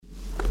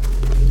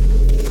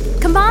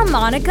on,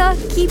 Monica,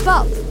 keep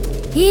up.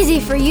 Easy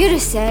for you to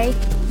say.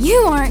 You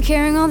aren't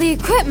carrying all the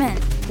equipment.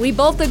 We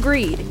both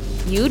agreed.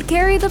 You'd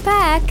carry the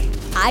pack,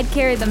 I'd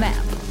carry the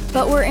map.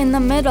 But we're in the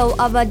middle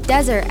of a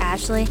desert,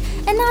 Ashley.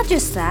 And not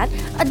just that,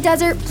 a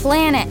desert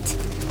planet.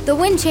 The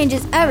wind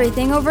changes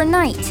everything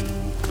overnight.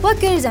 What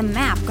good is a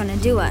map gonna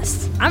do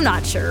us? I'm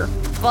not sure,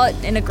 but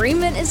an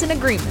agreement is an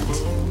agreement.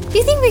 Do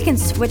you think we can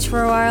switch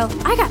for a while?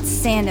 I got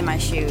sand in my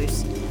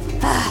shoes.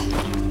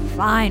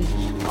 Fine,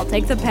 I'll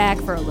take the pack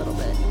for a little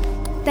bit.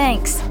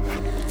 Thanks.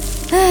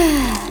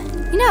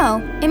 You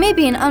know, it may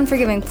be an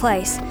unforgiving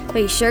place, but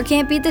you sure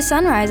can't beat the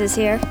sunrises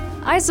here.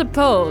 I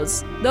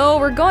suppose, though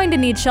we're going to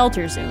need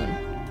shelter soon.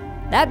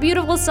 That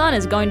beautiful sun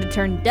is going to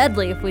turn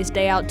deadly if we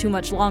stay out too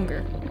much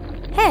longer.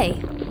 Hey,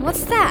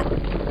 what's that?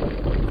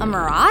 A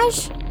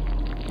mirage?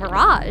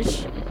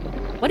 Mirage?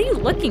 What are you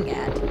looking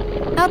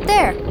at? Out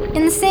there,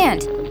 in the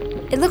sand.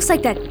 It looks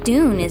like that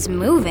dune is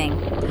moving.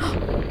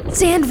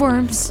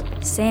 Sandworms!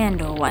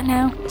 Sand or what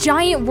now?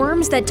 Giant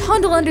worms that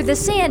tunnel under the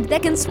sand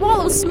that can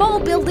swallow small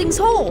buildings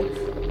whole.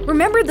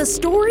 Remember the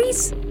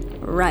stories?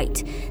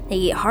 Right. They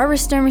eat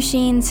harvester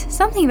machines,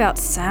 something about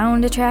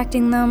sound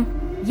attracting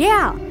them.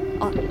 Yeah.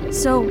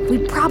 So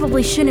we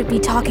probably shouldn't be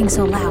talking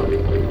so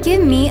loud.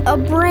 Give me a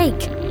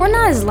break. We're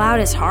not as loud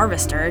as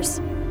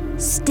harvesters.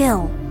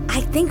 Still,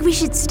 I think we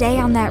should stay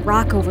on that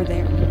rock over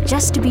there,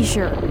 just to be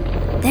sure.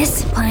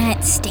 This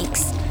planet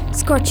stinks.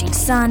 Scorching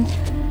sun,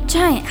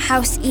 giant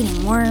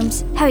house-eating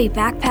worms, heavy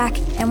backpack,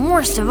 and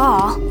worst of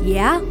all...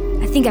 Yeah?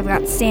 I think I've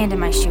got sand in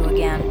my shoe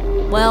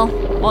again. Well,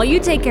 while you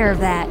take care of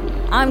that,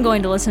 I'm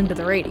going to listen to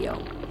the radio.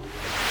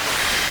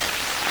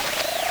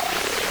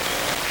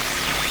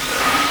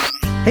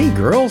 Hey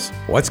girls,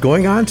 what's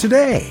going on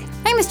today?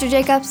 Hey, Mr.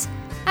 Jacobs.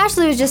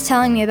 Ashley was just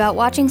telling me about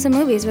watching some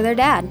movies with her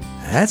dad.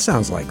 That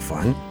sounds like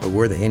fun, but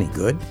were they any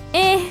good?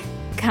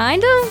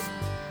 Kind of.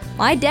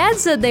 My dad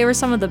said they were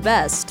some of the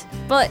best,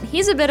 but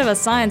he's a bit of a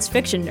science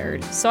fiction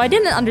nerd, so I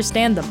didn't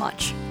understand them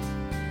much.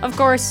 Of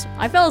course,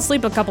 I fell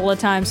asleep a couple of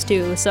times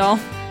too, so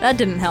that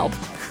didn't help.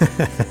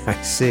 I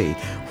see.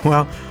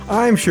 Well,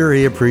 I'm sure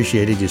he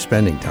appreciated you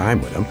spending time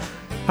with him.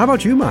 How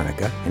about you,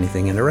 Monica?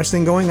 Anything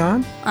interesting going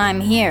on? I'm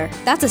here.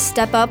 That's a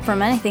step up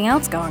from anything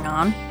else going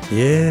on.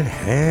 It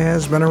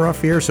has been a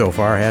rough year so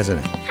far,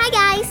 hasn't it? Hi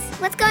guys,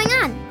 what's going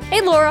on?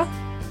 Hey Laura,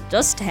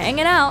 just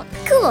hanging out.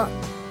 Cool.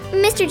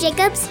 Mr.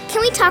 Jacobs,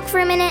 can we talk for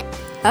a minute?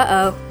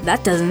 Uh-oh,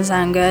 that doesn't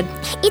sound good.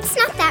 It's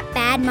not that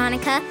bad,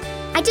 Monica.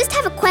 I just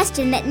have a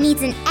question that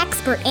needs an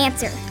expert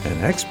answer.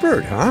 An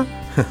expert, huh?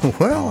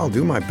 Well, I'll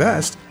do my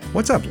best.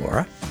 What's up,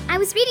 Laura? I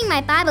was reading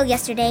my Bible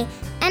yesterday,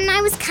 and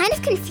I was kind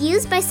of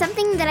confused by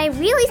something that I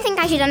really think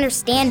I should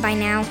understand by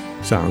now.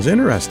 Sounds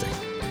interesting.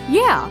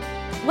 Yeah,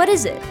 what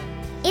is it?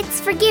 It's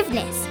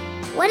forgiveness.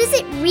 What is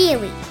it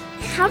really?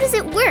 How does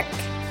it work?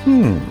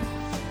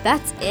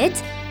 That's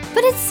it?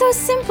 But it's so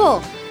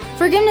simple.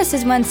 Forgiveness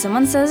is when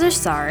someone says they're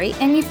sorry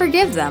and you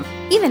forgive them.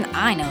 Even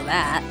I know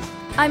that.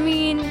 I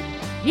mean,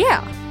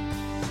 yeah.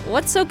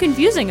 What's so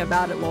confusing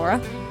about it, Laura?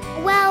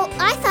 Well,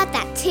 I thought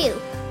that too.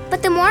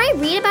 But the more I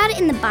read about it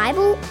in the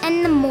Bible,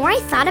 and the more I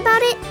thought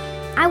about it,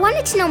 I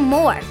wanted to know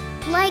more.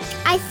 Like,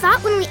 I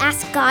thought when we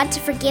ask God to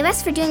forgive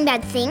us for doing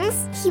bad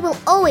things, He will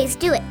always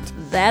do it.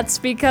 That's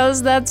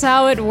because that's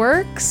how it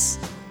works?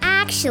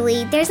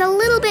 Actually, there's a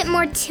little bit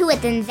more to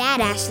it than that,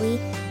 Ashley.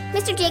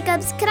 Mr.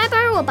 Jacobs, could I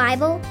borrow a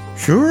Bible?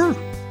 Sure.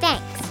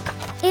 Thanks.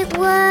 It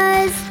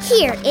was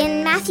here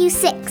in Matthew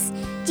 6.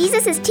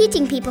 Jesus is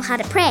teaching people how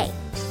to pray.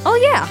 Oh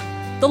yeah,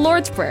 the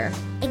Lord's Prayer.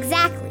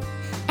 Exactly.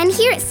 And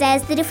here it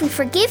says that if we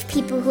forgive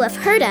people who have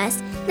hurt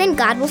us, then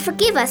God will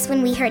forgive us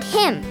when we hurt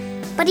Him.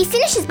 But He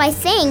finishes by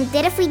saying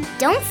that if we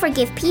don't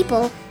forgive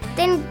people,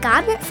 then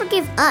God won't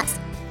forgive us.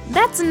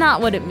 That's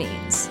not what it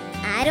means.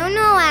 I don't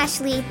know,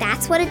 Ashley.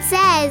 That's what it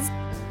says.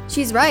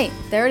 She's right.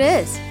 There it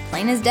is.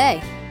 Plain as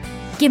day.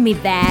 Give me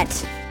that.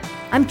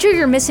 I'm sure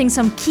you're missing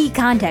some key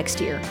context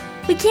here.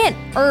 We can't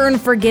earn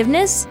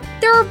forgiveness.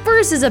 There are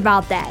verses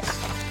about that.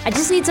 I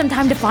just need some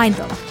time to find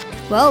them.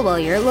 Well, while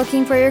you're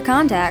looking for your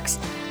contacts,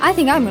 I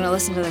think I'm going to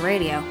listen to the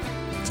radio.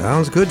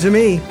 Sounds good to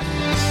me.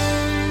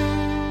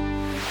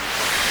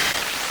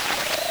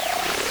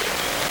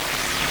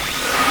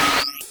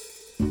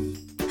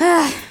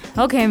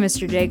 Okay,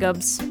 Mr.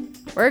 Jacobs.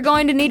 We're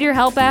going to need your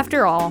help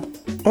after all.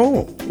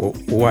 Oh,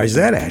 why's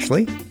that,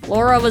 Ashley?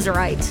 Laura was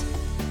right.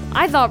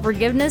 I thought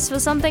forgiveness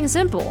was something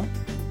simple.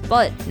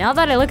 But now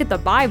that I look at the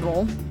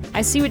Bible,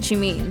 I see what she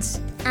means.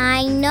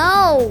 I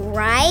know,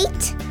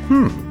 right?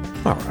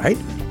 All right.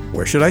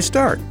 Where should I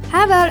start?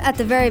 How about at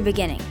the very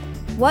beginning?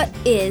 What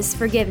is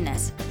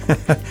forgiveness?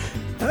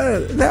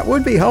 That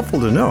would be helpful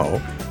to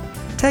know.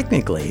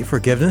 Technically,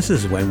 forgiveness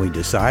is when we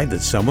decide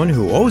that someone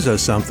who owes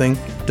us something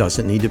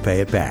doesn't need to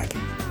pay it back.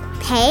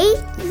 Pay?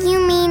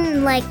 You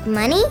mean like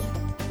money?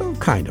 Well,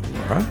 kind of,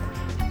 Laura.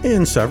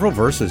 In several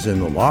verses in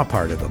the law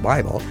part of the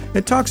Bible,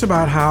 it talks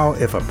about how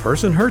if a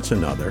person hurts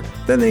another,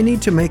 then they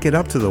need to make it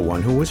up to the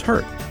one who was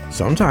hurt.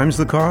 Sometimes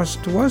the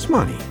cost was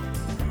money.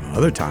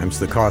 Other times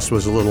the cost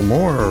was a little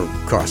more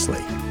costly.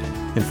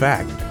 In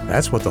fact,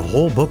 that's what the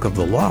whole book of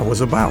the law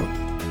was about.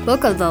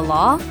 Book of the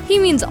law? He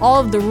means all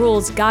of the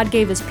rules God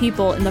gave his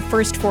people in the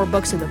first 4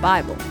 books of the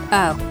Bible.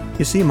 Oh.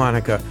 You see,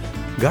 Monica,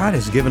 God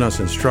has given us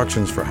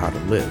instructions for how to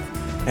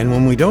live. And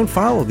when we don't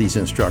follow these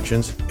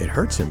instructions, it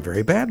hurts him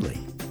very badly.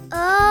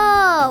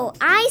 Oh,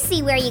 I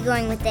see where you're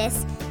going with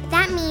this.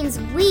 That means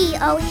we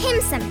owe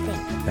him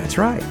something. That's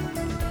right.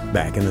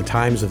 Back in the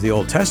times of the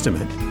Old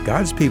Testament,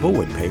 God's people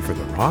would pay for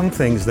the wrong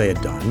things they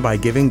had done by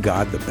giving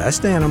God the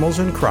best animals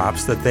and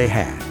crops that they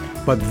had.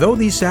 But though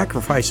these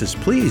sacrifices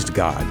pleased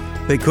God,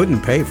 they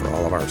couldn't pay for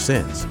all of our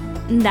sins.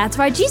 And that's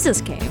why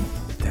Jesus came.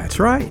 That's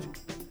right.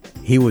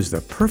 He was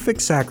the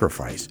perfect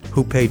sacrifice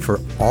who paid for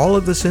all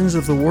of the sins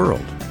of the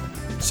world,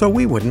 so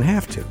we wouldn't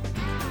have to.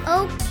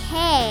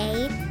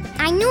 Okay,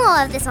 I knew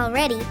all of this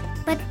already,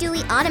 but do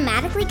we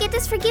automatically get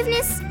this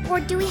forgiveness, or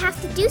do we have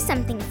to do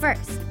something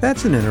first?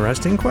 That's an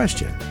interesting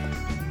question.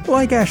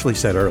 Like Ashley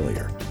said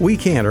earlier, we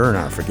can't earn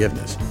our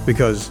forgiveness,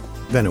 because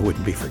then it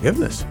wouldn't be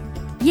forgiveness.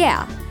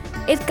 Yeah,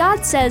 if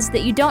God says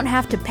that you don't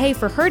have to pay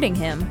for hurting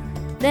him,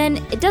 then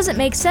it doesn't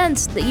make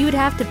sense that you would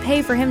have to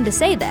pay for him to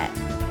say that.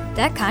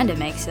 That kind of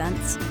makes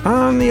sense.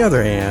 On the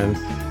other hand,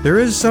 there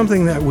is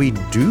something that we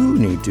do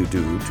need to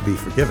do to be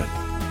forgiven.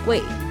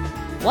 Wait,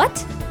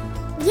 what?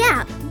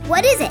 Yeah,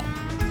 what is it?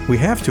 We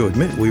have to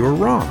admit we were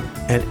wrong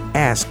and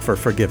ask for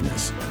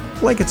forgiveness,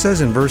 like it says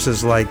in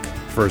verses like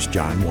 1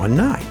 John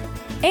 1:9.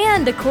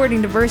 And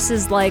according to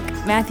verses like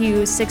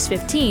Matthew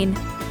 6:15,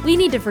 we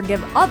need to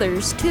forgive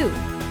others too.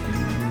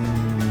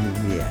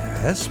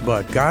 Yes,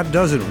 but God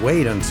doesn't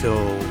wait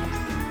until...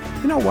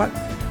 You know what?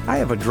 I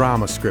have a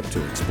drama script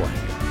to explain.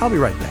 I'll be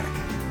right back.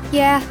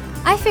 Yeah,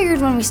 I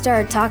figured when we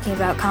started talking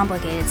about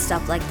complicated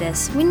stuff like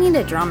this, we need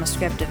a drama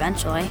script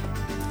eventually.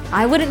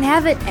 I wouldn't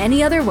have it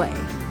any other way.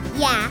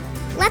 Yeah,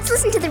 let's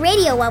listen to the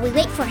radio while we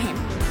wait for him.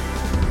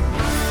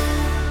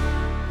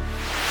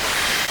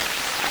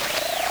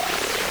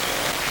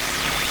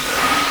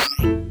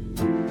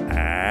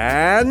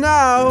 And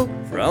now,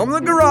 from the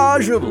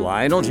garage of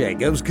Lionel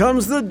Jacobs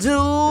comes the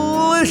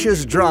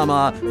delicious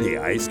drama, The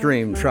Ice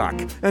Cream Truck,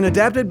 an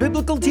adapted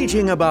biblical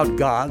teaching about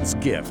God's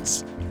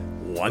gifts.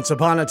 Once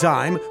upon a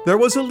time, there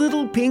was a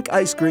little pink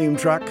ice cream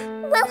truck.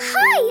 Well,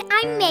 hi,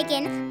 I'm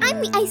Megan.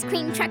 I'm the ice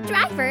cream truck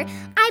driver.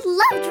 I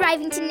love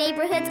driving to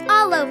neighborhoods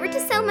all over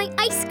to sell my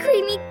ice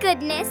creamy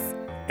goodness.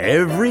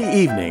 Every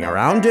evening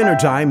around dinner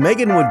time,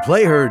 Megan would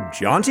play her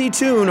jaunty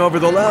tune over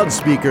the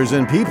loudspeakers,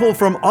 and people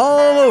from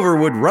all over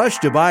would rush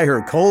to buy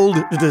her cold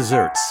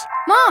desserts.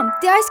 Mom,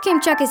 the ice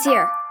cream truck is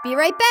here. Be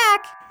right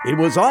back. It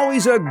was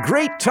always a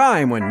great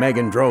time when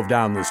Megan drove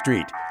down the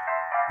street.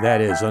 That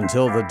is,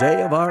 until the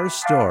day of our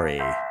story.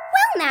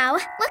 Well now,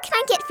 what can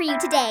I get for you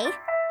today?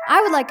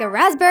 I would like a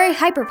raspberry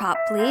hyper pop,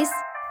 please.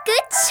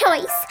 Good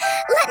choice.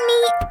 Let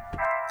me...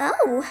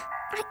 Oh,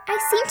 I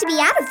seem to be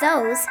out of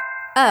those.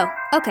 Oh,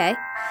 okay.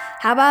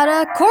 How about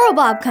a Coral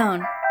Bob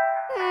cone?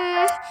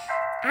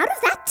 Out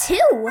of that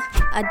too.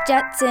 A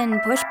Jetson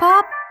push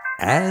pop?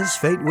 As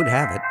fate would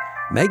have it,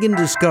 Megan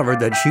discovered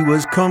that she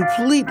was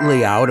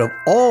completely out of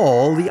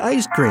all the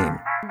ice cream.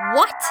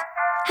 What?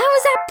 How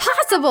is that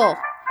possible?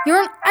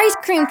 You're an ice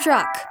cream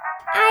truck.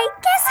 I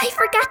guess I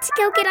forgot to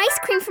go get ice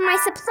cream from my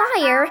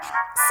supplier.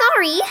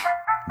 Sorry.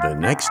 The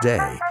next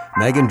day,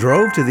 Megan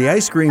drove to the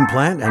ice cream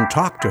plant and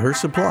talked to her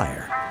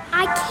supplier.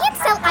 I can't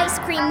sell ice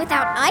cream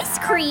without ice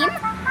cream.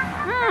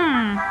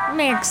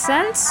 Makes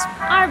sense.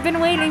 I've been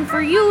waiting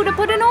for you to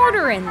put an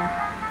order in.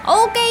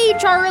 Okay,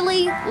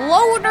 Charlie,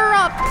 load her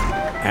up.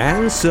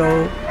 And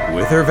so,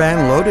 with her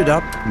van loaded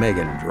up,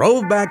 Megan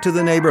drove back to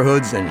the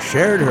neighborhoods and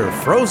shared her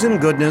frozen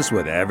goodness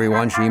with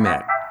everyone she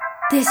met.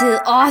 This is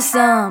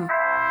awesome.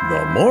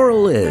 The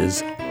moral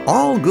is,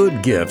 all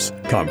good gifts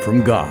come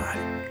from God.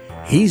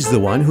 He's the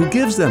one who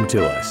gives them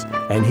to us,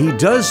 and He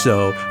does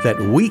so that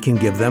we can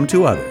give them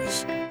to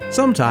others.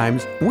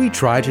 Sometimes we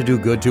try to do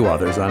good to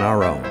others on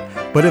our own,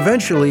 but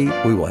eventually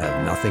we will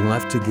have nothing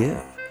left to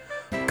give.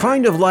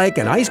 Kind of like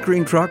an ice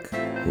cream truck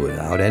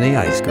without any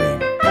ice cream.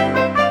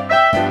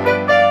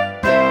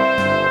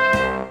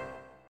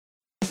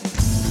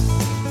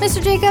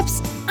 Mr.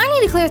 Jacobs, I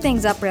need to clear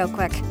things up real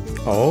quick.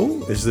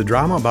 Oh, is the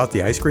drama about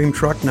the ice cream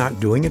truck not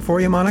doing it for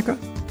you, Monica?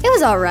 It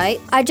was all right.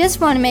 I just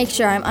want to make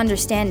sure I'm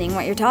understanding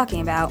what you're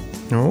talking about.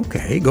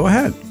 Okay, go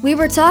ahead. We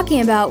were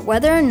talking about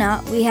whether or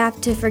not we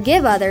have to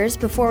forgive others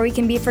before we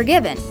can be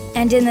forgiven.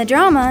 And in the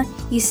drama,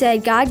 you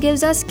said God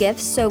gives us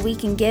gifts so we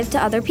can give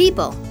to other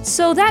people.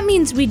 So that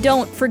means we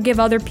don't forgive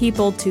other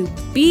people to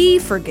be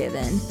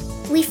forgiven.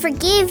 We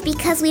forgive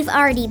because we've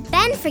already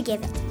been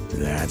forgiven.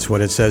 That's what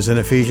it says in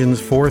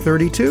Ephesians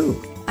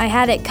 4:32. I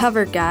had it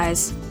covered,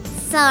 guys.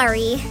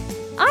 Sorry.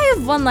 I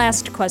have one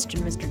last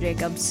question, Mr.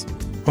 Jacobs.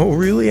 Oh,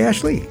 really,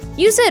 Ashley?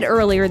 You said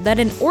earlier that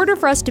in order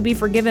for us to be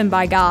forgiven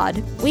by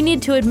God, we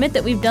need to admit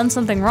that we've done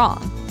something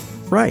wrong.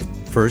 Right,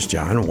 1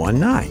 John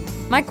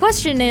 1:9. My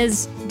question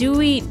is, do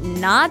we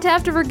not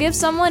have to forgive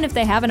someone if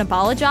they haven't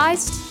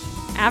apologized?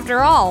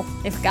 After all,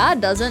 if God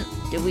doesn't,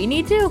 do we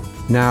need to?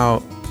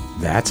 Now,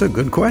 that's a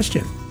good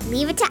question.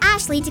 Leave it to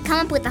Ashley to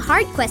come up with the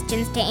hard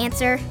questions to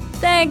answer.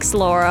 Thanks,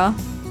 Laura.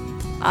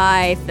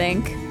 I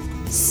think.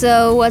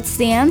 So what's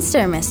the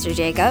answer, Mr.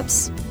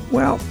 Jacobs?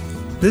 Well,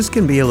 this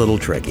can be a little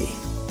tricky,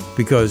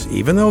 because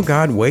even though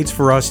God waits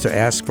for us to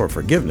ask for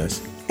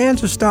forgiveness and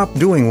to stop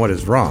doing what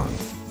is wrong,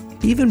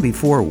 even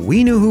before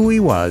we knew who He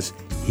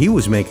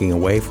was making a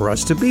way for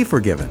us to be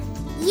forgiven.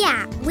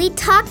 Yeah, we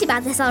talked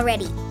about this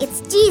already.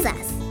 It's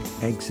Jesus.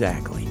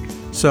 Exactly.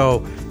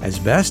 So, as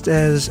best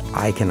as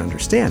I can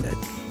understand it,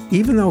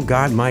 even though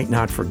God might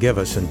not forgive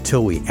us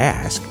until we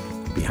ask,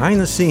 behind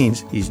the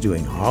scenes, He's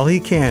doing all He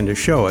can to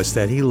show us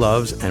that He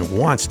loves and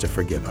wants to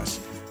forgive us.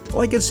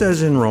 Like it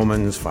says in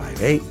Romans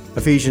 5:8,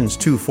 Ephesians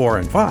 2:4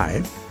 and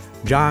 5,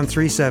 John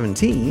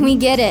 3:17. We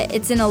get it.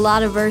 It's in a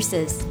lot of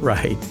verses.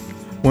 Right.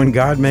 When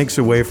God makes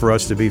a way for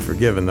us to be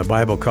forgiven, the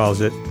Bible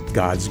calls it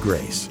God's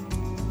grace.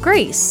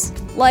 Grace,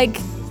 like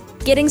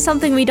getting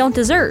something we don't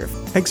deserve.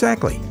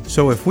 Exactly.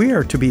 So if we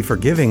are to be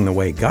forgiving the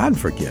way God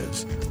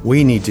forgives,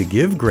 we need to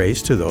give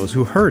grace to those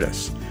who hurt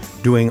us,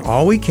 doing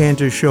all we can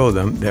to show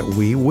them that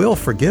we will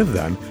forgive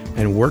them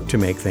and work to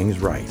make things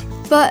right.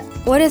 But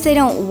what if they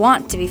don't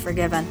want to be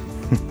forgiven?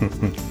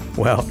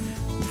 Well,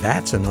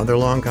 that's another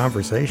long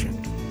conversation.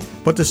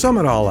 But to sum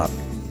it all up,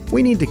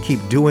 we need to keep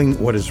doing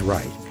what is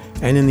right.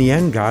 And in the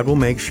end, God will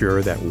make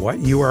sure that what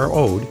you are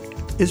owed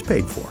is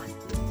paid for.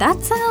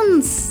 That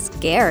sounds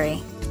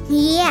scary.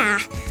 Yeah,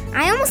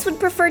 I almost would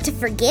prefer to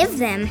forgive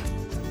them.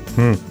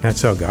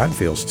 That's how God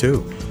feels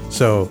too.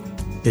 So,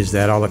 is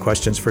that all the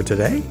questions for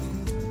today?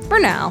 For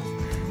now.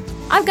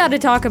 I've got to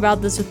talk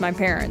about this with my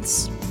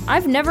parents.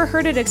 I've never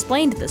heard it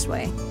explained this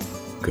way.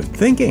 Good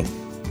thinking.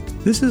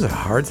 This is a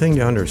hard thing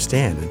to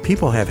understand, and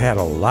people have had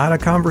a lot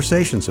of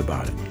conversations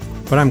about it.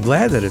 But I'm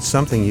glad that it's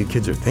something you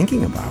kids are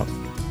thinking about.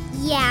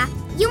 Yeah,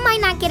 you might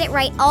not get it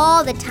right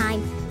all the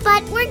time,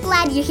 but we're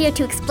glad you're here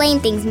to explain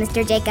things,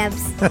 Mr.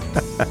 Jacobs.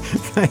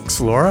 Thanks,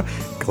 Laura.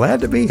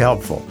 Glad to be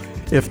helpful,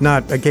 if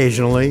not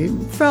occasionally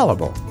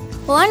fallible.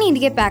 Well, I need to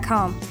get back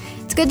home.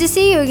 It's good to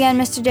see you again,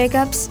 Mr.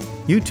 Jacobs.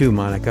 You too,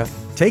 Monica.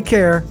 Take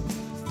care.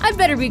 I'd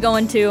better be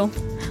going too.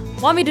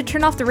 Want me to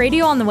turn off the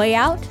radio on the way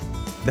out?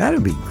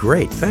 That'd be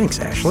great. Thanks,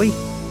 Ashley.